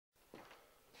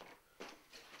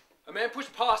A man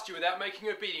pushed past you without making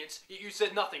obedience, yet you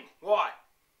said nothing. Why?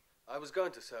 I was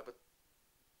going to, sir, but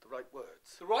the right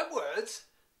words. The right words?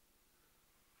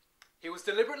 He was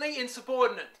deliberately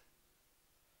insubordinate.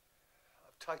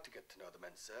 I've tried to get to know the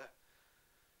men, sir,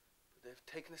 but they've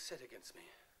taken a set against me.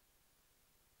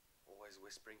 Always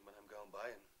whispering when I'm going by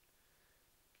and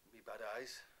giving me bad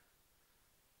eyes.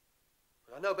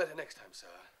 But I know better next time, sir.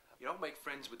 You don't make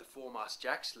friends with the foremast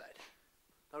jacks, lad.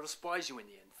 They'll despise you in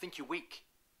the end, think you're weak.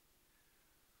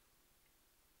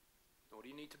 Nor do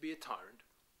you need to be a tyrant.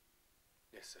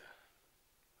 Yes, sir.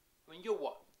 I mean, you're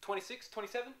what, 26,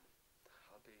 27?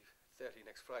 I'll be 30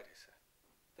 next Friday,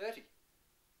 sir. 30?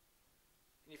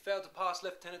 And you failed to pass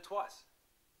lieutenant twice.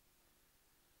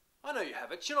 I know you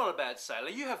have it. You're not a bad sailor.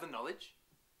 You have the knowledge.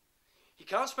 You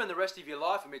can't spend the rest of your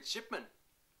life a midshipman.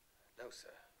 No, sir.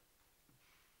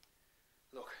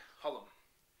 Look, Holland,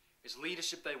 it's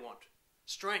leadership they want.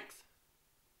 Strength.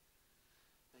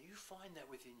 Now you find that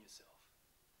within yourself,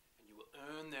 and you will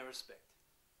earn their respect.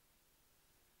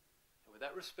 And with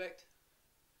that respect,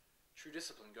 true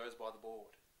discipline goes by the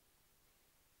board.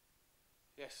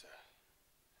 Yes, sir.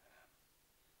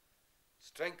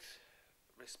 Strength,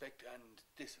 respect, and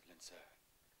discipline, sir.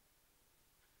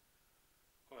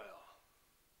 Well,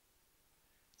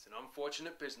 it's an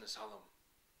unfortunate business, Hullum.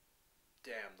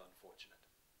 Damned unfortunate.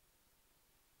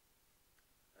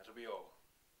 That'll be all.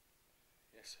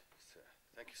 Yes, sir.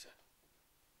 Thank you, sir.